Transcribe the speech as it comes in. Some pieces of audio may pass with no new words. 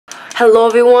Hello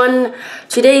everyone,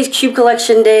 today's cube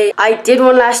collection day. I did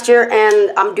one last year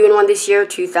and I'm doing one this year,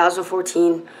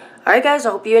 2014. Alright guys, I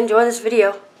hope you enjoy this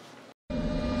video.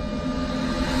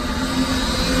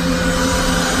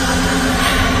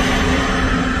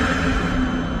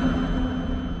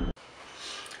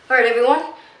 Alright everyone,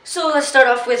 so let's start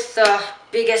off with the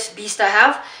biggest beast I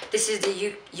have. This is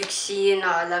the Yuxin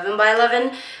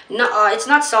 11x11. No, it's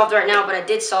not solved right now, but I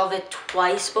did solve it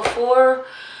twice before.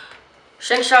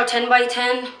 Shengshao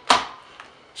 10x10,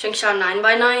 Shengshao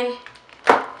 9x9,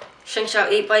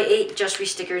 Shengshao 8x8, just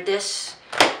restickered this,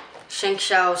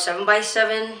 Shengshao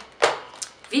 7x7,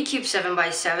 V-Cube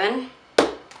 7x7,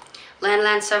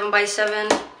 Lan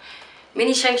 7x7,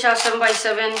 Mini Shengshao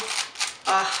 7x7,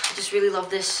 I just really love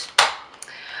this.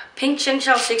 Pink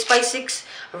Shengshao 6x6,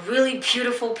 a really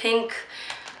beautiful pink,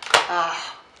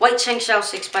 White Shengshao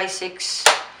 6x6,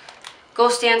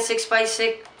 Ghost Stand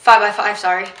 6x6, 5x5,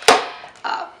 sorry.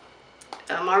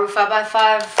 Maru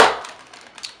 5x5.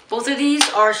 Both of these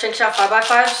are Shengshao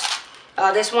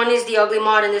 5x5s. This one is the ugly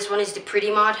mod and this one is the pretty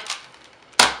mod.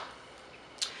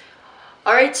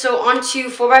 Alright, so on to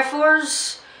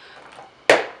 4x4s.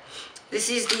 This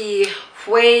is the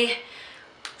Hui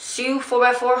Su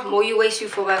 4x4, Moyu Wei Su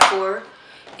 4x4,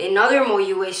 another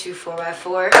Moyu Wei Su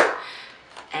 4x4,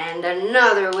 and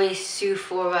another Wei Su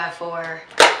 4x4.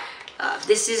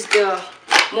 This is the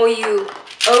Moyu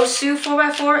Osu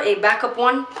 4x4, a backup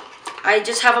one. I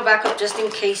just have a backup just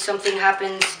in case something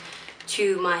happens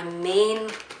to my main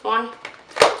one.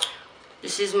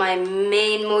 This is my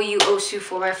main Moyu Osu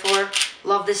 4x4.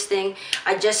 Love this thing.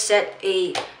 I just set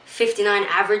a 59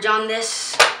 average on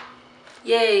this.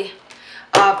 Yay.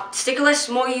 Stickerless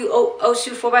Moyu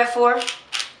Osu 4x4.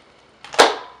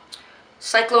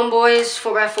 Cyclone Boys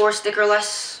 4x4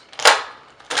 stickerless.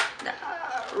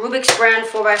 Rubik's brand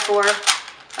 4x4.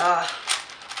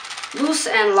 Loose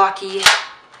and Locky.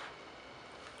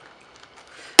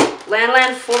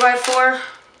 Lan 4x4.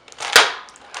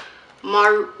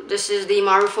 This is the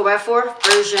Maru 4x4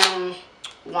 version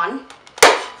 1.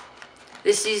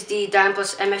 This is the Dime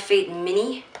Plus MF8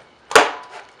 Mini.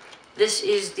 This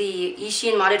is the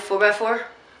Ishin modded 4x4.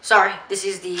 Sorry, this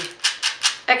is the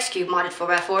X-Cube modded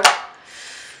 4x4.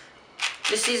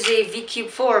 This is a V-Cube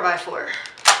 4x4.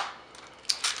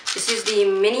 This is the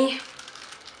Mini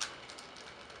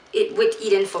with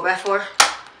Eden 4x4.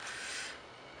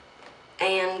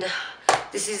 And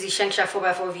this is the Shengshao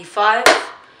 4x4 V5.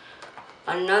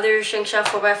 Another Shengshao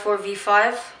 4x4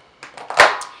 V5.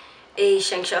 A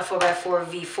Shengshao 4x4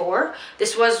 V4.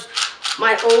 This was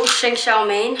my old Shengshao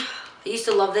main. I used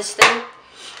to love this thing.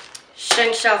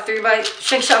 Shengshao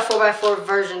 4x4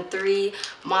 version 3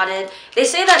 modded. They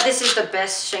say that this is the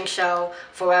best Shengshao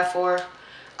 4x4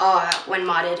 when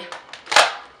modded.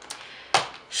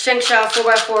 Shengshao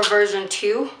 4x4 version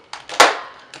 2.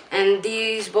 And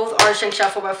these both are Shengshao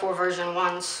 4x4 version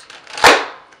 1s.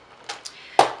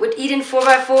 With Eden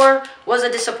 4x4 was a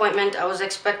disappointment. I was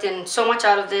expecting so much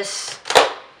out of this.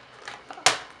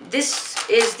 This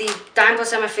is the Dime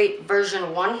Plus MF8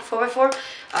 version 1 4x4.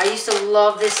 I used to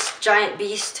love this giant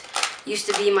beast. Used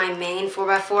to be my main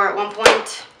 4x4 at one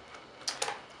point.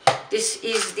 This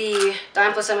is the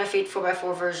Dime Plus MF8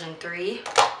 4x4 version 3.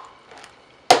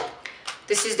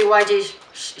 This is the YJ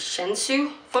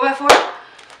Shensu 4x4.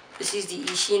 This is the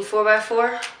Ishin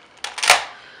 4x4.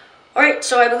 Alright,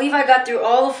 so I believe I got through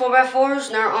all the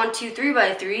 4x4s. Now on to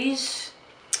 3x3s.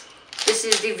 This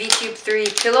is the V-Cube 3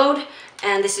 pillowed,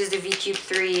 and this is the V-Cube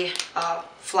 3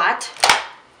 flat.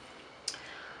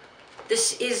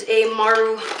 This is a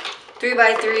Maru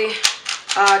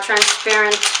 3x3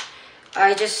 transparent.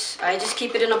 I just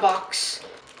keep it in a box.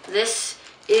 This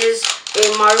is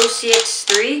a Maru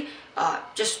CX3,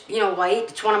 just white.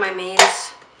 It's one of my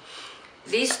mains.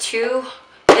 These two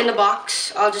in the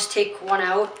box, I'll just take one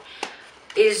out,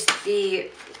 is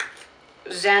the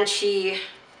Zanchi,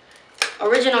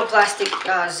 original plastic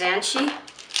Zanchi,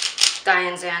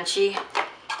 Dian Zanchi,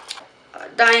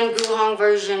 Dian Guhong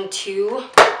version 2,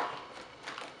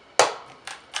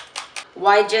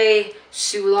 YJ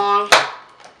Sulong,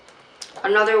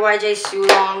 another YJ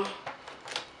Sulong.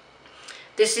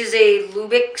 This is a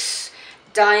Lubix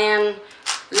Dian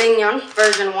Lingyun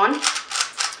version 1.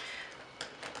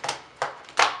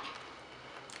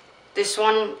 This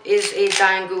one is a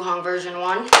Dian Guhong version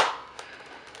 1.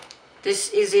 This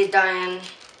is a Dian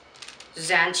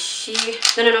Zanchi.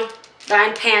 No.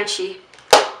 Dian Panchi.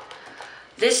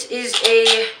 This is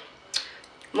a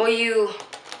Moyu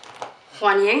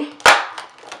Huanying.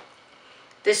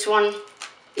 This one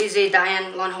is a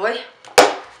Dian Lanhoi.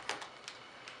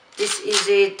 This is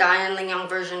a Dian Lingyang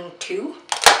version 2.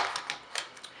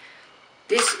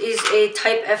 This is a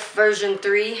Type F version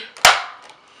 3.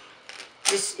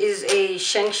 This is a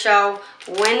Shengshao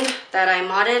Wind that I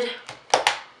modded.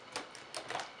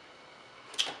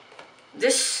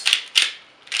 This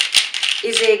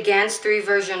is a Gans 3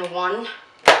 version 1.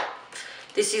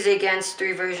 This is a Gans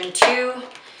 3 version 2.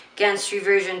 Gans 3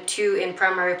 version 2 in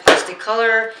primary plastic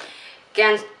color.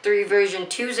 Gans 3 version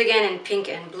 2s again in pink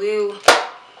and blue.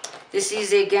 This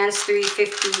is a Gans 3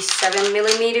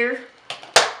 57mm.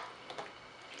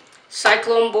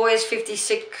 Cyclone Boys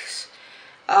 56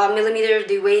 millimeter,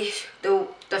 the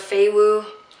Feiwu.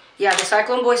 Yeah, the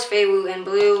Cyclone Boys Feiwu in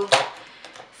blue,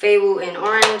 Feiwu in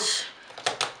orange,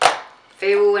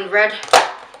 Feiwu in red,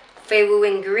 Feiwu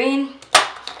in green,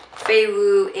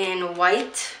 Feiwu in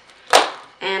white,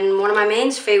 and one of my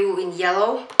mains, Feiwu in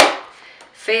yellow,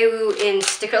 Feiwu in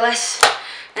stickerless,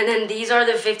 and then these are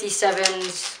the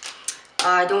 57s.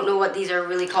 I don't know what these are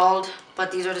really called, but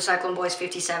these are the Cyclone Boys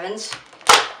 57s.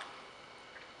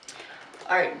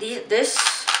 Alright, this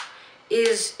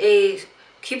is a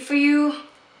Keep For You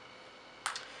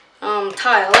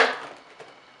tile.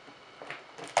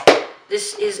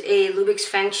 This is a Lubix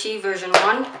Fangshi version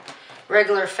 1,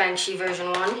 regular Fangshi version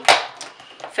 1,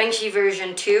 Fangshi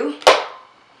version 2.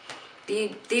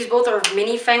 These both are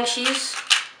mini Fangshis.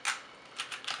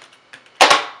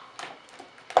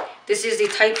 This is the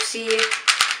Type C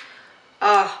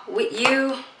with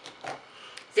you.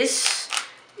 This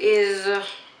is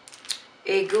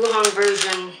a Guhang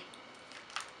version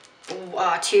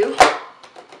 2.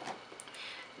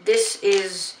 This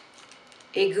is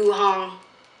a Guhang.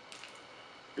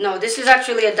 No, this is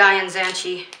actually a Dian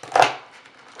Zanchi.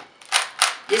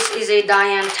 This is a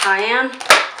Dian Taiyan.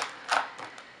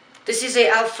 This is a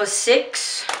Alpha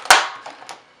 6.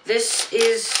 This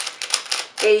is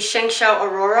a Shengshao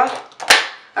Aurora.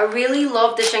 I really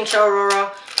love the Shengshao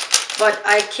Aurora, but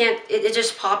I can't, it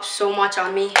just pops so much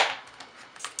on me.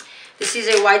 This is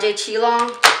a YJ Qilong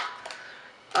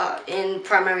in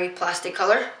primary plastic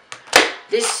color.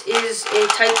 This is a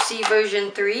Type C version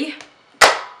 3.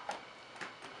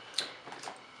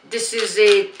 This is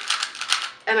a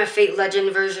MF8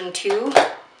 Legend version 2.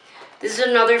 This is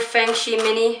another Fangshi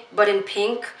Mini, but in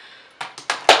pink.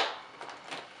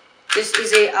 This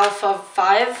is a Alpha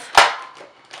 5.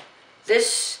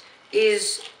 This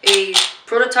is a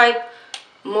prototype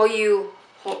Moyu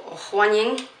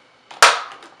Huanying.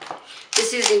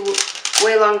 This is a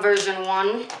Weilong version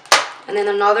 1. And then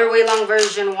another Weilong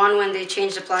version 1 when they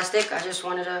changed the plastic. I just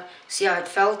wanted to see how it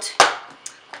felt.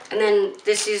 And then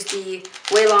this is the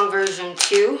Weilong version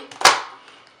 2.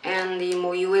 And the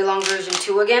Moyu Weilong version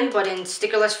 2 again, but in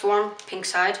stickerless form, pink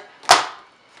side.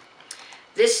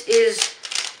 This is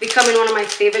becoming one of my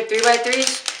favorite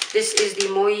 3x3s. This is the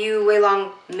Moyu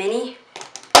Weilong Mini.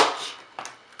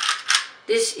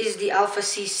 This is the Alpha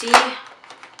CC.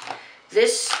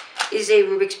 This is a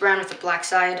Rubik's brand with a black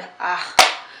side.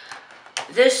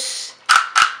 This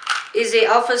is a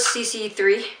Alpha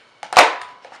CC3.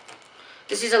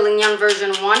 This is a Lingyang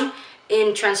version 1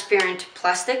 in transparent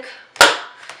plastic.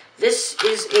 This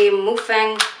is a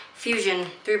Mufang Fusion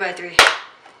 3x3.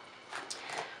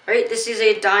 Alright, this is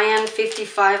a Dian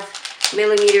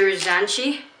 55mm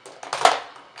Zanchi.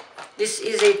 This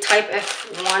is a Type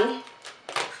F1.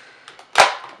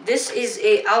 This is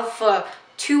a Alpha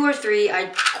 2 or 3,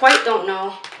 I quite don't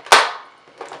know.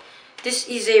 This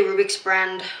is a Rubik's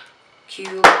brand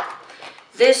cube.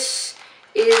 This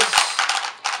is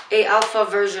a Alpha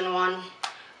version 1,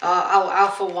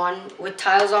 Alpha 1 with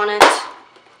tiles on it.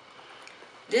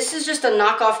 This is just a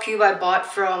knockoff cube I bought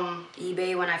from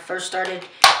eBay when I first started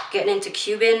getting into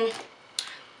cubing.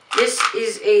 This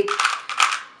is a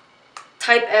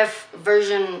Type F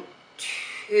version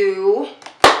 2.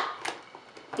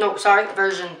 No, sorry,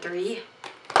 version 3.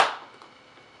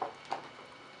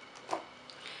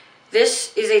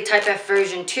 This is a Type F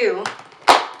version 2.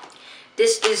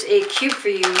 This is a Cube For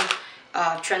You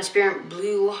transparent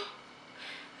blue.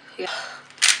 Yeah.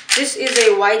 This is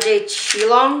a YJ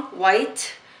Qilong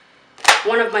white,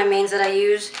 one of my mains that I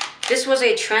use. This was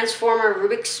a Transformer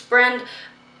Rubik's brand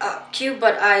cube,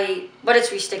 but it's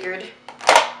restickered.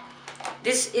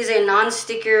 This is a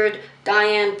non-stickered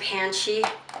Dian Panshi.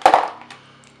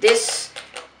 This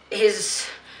is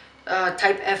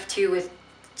Type F2 with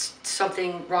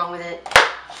something wrong with it.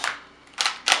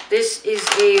 This is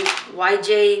a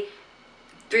YJ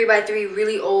 3x3,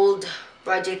 really old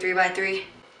YJ 3x3.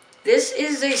 This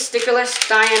is a stickerless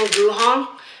Dian Guhang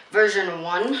version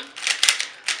 1.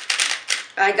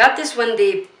 I got this when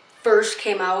they first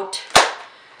came out.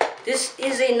 This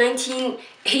is a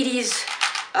 1980s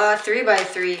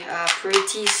 3x3,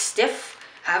 pretty stiff.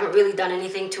 I haven't really done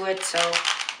anything to it, so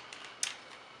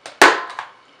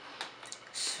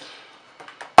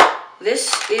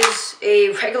This is a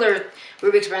regular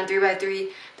Rubik's brand 3x3.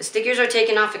 The stickers are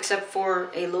taken off except for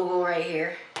a logo right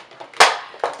here.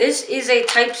 This is a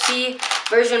Type C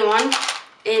version 1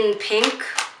 in pink.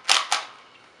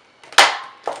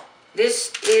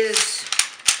 This is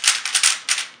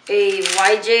a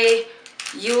YJ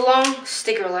Yulong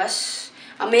stickerless.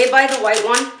 I may buy the white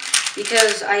one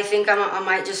because I think I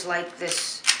might just like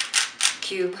this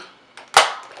cube.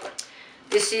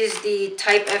 This is the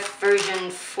Type F version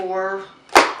 4,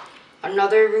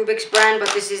 another Rubik's brand,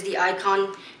 but this is the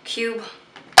Icon cube.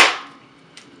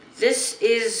 This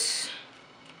is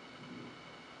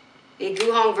a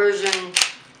Guhong version.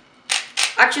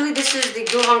 Actually, this is the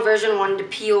Guhong version 1, the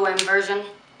POM version.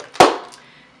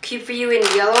 Cube for you in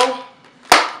yellow.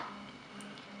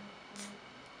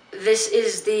 This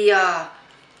is the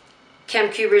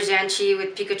Camcuber Zanchi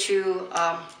with Pikachu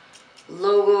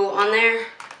logo on there.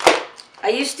 I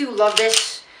used to love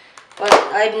this, but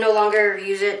I no longer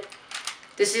use it.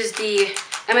 This is the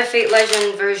MF8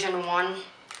 Legend version 1.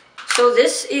 So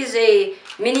this is a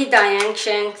mini Diane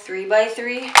Cheng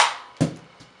 3x3.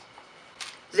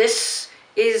 This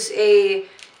is a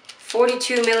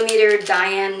 42mm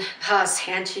Diane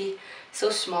Zanchi,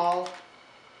 so small.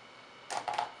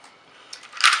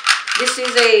 This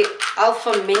is a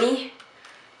Alpha Mini.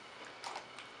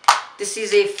 This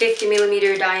is a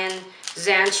 50mm Diane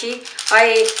Zanchi.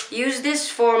 I use this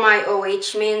for my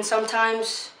OH main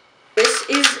sometimes. This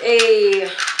is a,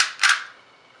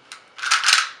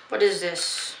 what is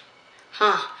this?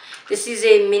 This is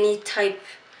a mini Type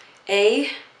A.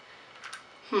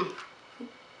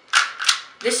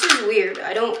 This is weird.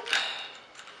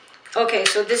 Okay,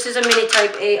 so this is a mini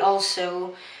Type A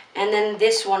also. And then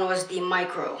this one was the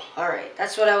micro. Alright,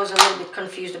 that's what I was a little bit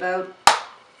confused about.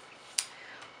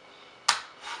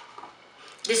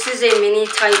 This is a mini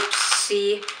Type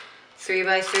C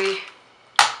 3x3.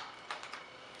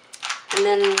 And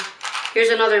then here's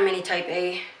another mini Type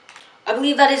A. I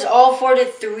believe that is all for the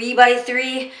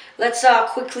 3x3. Let's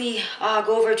quickly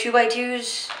go over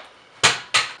 2x2s.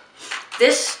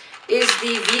 This is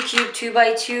the V-Cube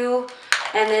 2x2.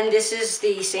 And then this is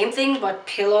the same thing but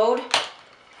pillowed.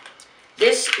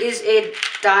 This is a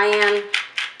Diane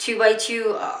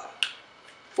 2x2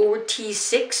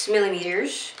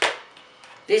 46mm.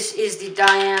 This is the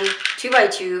Diane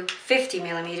 2x2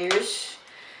 50mm.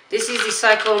 This is the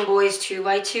Cyclone Boys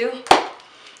 2x2.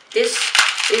 This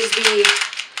is the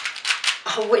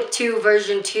WIT 2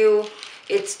 version 2.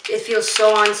 It feels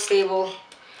so unstable.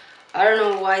 I don't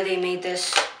know why they made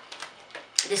this.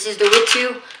 This is the WIT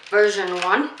 2 version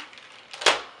 1.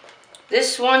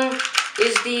 This one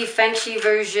is the Fengshi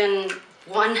version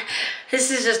 1.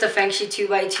 This is just a Fengshi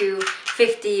 2x2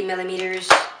 50mm.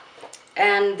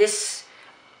 And this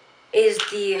is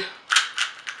the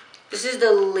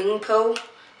Lingpo,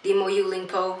 the Moyu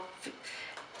Lingpo.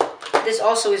 This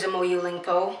also is a Moyu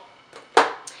Lingpo.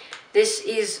 This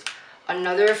is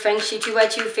another Fengshi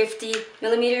 2x2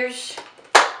 50mm.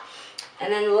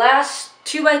 And then the last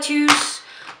 2x2s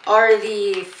are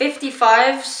the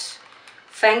 55s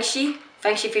Fengshi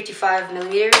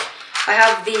 55mm. I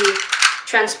have the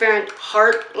transparent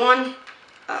heart one.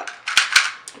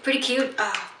 Pretty cute.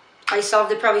 I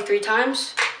solved it probably 3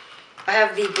 times. I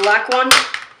have the black one.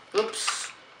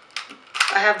 Oops.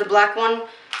 I have the black one.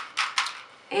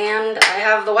 And I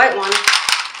have the white one,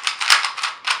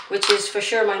 which is for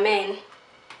sure my main.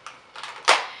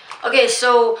 Okay,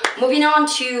 so moving on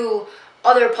to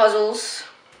other puzzles.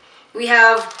 We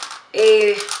have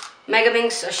a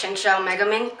Megaminx, a Shengshao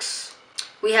Megaminx.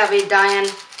 We have a Diane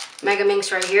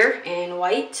Megaminx right here in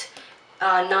white,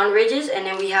 non-ridges, and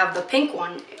then we have the pink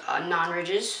one,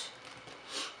 non-ridges.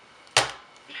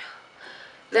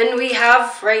 Then we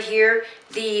have right here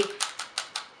the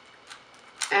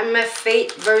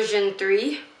MF8 version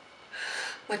 3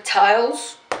 with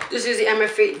tiles. This is the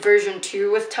MF8 version 2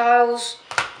 with tiles.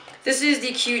 This is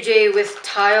the QJ with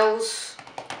tiles.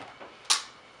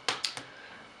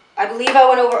 I believe I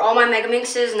went over all my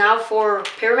Megaminxes. Now for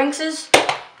Pyraminxes.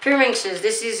 Pyraminxes.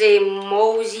 This is a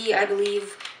Mosey, I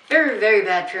believe. Very, very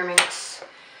bad Pyraminx.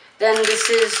 Then this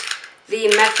is the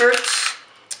Mefferts.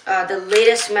 The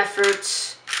latest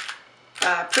Mefferts.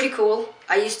 Pretty cool.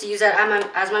 I used to use that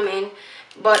as my main.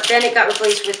 But then it got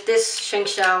replaced with this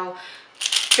Shengshao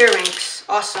Pyraminx.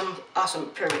 Awesome, awesome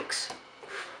Pyraminx.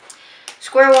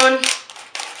 Square one.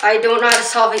 I don't know how to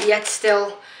solve it yet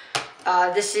still.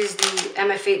 This is the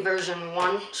MF8 version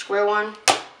 1, square one.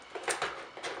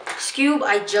 Scube,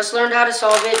 I just learned how to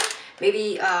solve it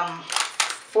maybe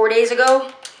 4 days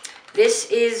ago. This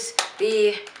is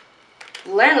the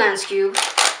Landland Scube,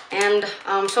 and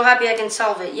I'm so happy I can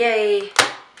solve it. Yay!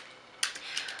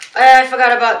 I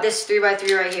forgot about this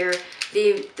 3x3 right here.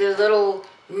 The little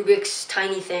Rubik's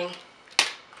tiny thing.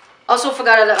 Also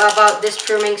forgot about this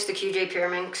Pyraminx, the QJ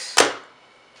Pyraminx.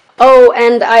 Oh,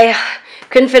 and I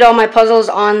couldn't fit all my puzzles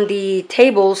on the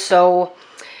table, so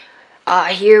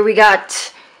here we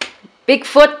got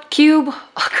Bigfoot Cube,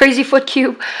 Crazy Foot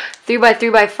Cube,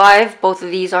 3x3x5. Both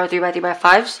of these are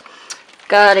 3x3x5s.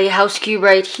 Got a house cube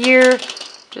right here.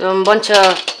 A bunch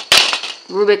of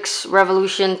Rubik's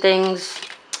Revolution things.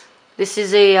 This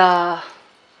is a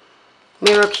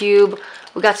mirror cube.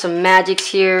 We got some magics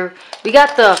here. We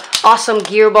got the awesome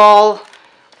gear ball,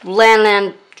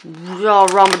 Land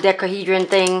rhombodecahedron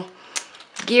thing,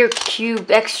 gear cube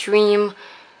extreme,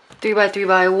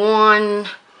 3x3x1.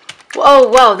 Oh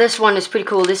wow, this one is pretty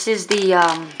cool. This is the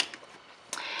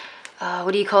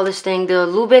what do you call this thing? The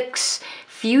Rubik's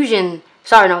Fusion.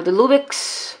 Sorry, no, the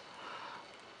Rubik's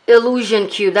Illusion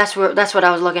Cube. That's what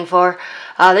I was looking for.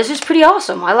 This is pretty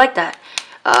awesome. I like that.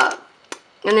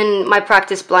 And then my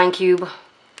practice blind cube.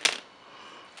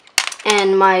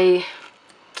 And my,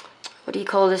 what do you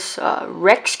call this?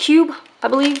 Rex cube, I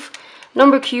believe.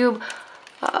 Number cube.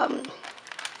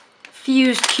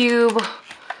 Fused cube.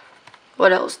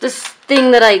 What else? This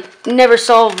thing that I never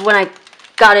solved when I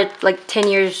got it like 10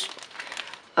 years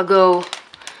ago.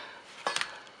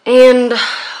 And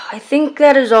I think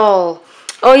that is all.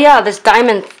 Oh yeah, this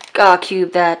diamond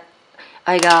cube that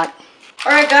I got.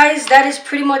 Alright guys, that is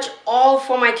pretty much all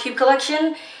for my cube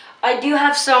collection. I do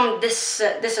have some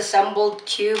disassembled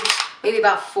cubes, maybe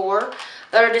about 4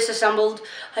 that are disassembled.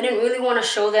 I didn't really want to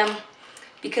show them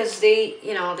because they,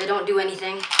 you know, they don't do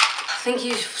anything. Thank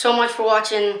you so much for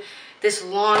watching this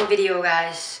long video,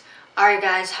 guys. Alright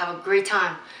guys, have a great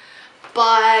time.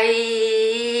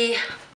 Bye.